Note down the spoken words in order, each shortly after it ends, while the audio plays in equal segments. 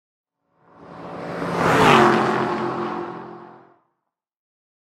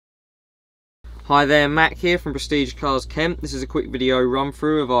Hi there, Mac here from Prestige Cars Kent. This is a quick video run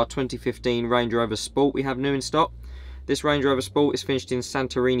through of our 2015 Range Rover Sport we have new in stock. This Range Rover Sport is finished in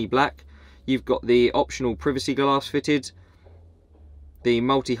Santorini black. You've got the optional privacy glass fitted, the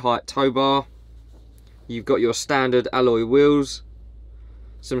multi-height tow bar, you've got your standard alloy wheels,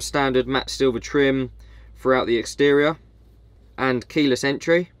 some standard matte silver trim throughout the exterior, and keyless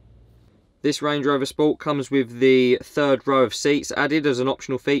entry. This Range Rover Sport comes with the third row of seats added as an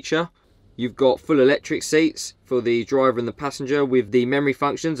optional feature. You've got full electric seats for the driver and the passenger with the memory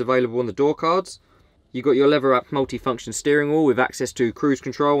functions available on the door cards. You've got your lever-wrapped multi-function steering wheel with access to cruise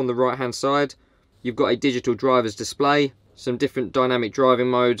control on the right-hand side. You've got a digital driver's display, some different dynamic driving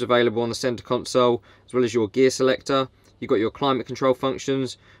modes available on the centre console, as well as your gear selector. You've got your climate control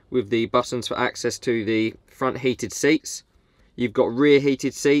functions with the buttons for access to the front heated seats. You've got rear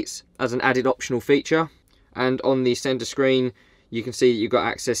heated seats as an added optional feature, and on the centre screen you can see that you've got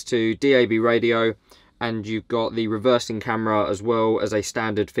access to DAB radio, and you've got the reversing camera as well as a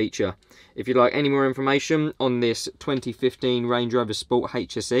standard feature. If you'd like any more information on this 2015 Range Rover Sport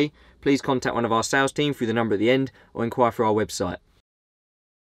HSE, please contact one of our sales team through the number at the end or inquire through our website.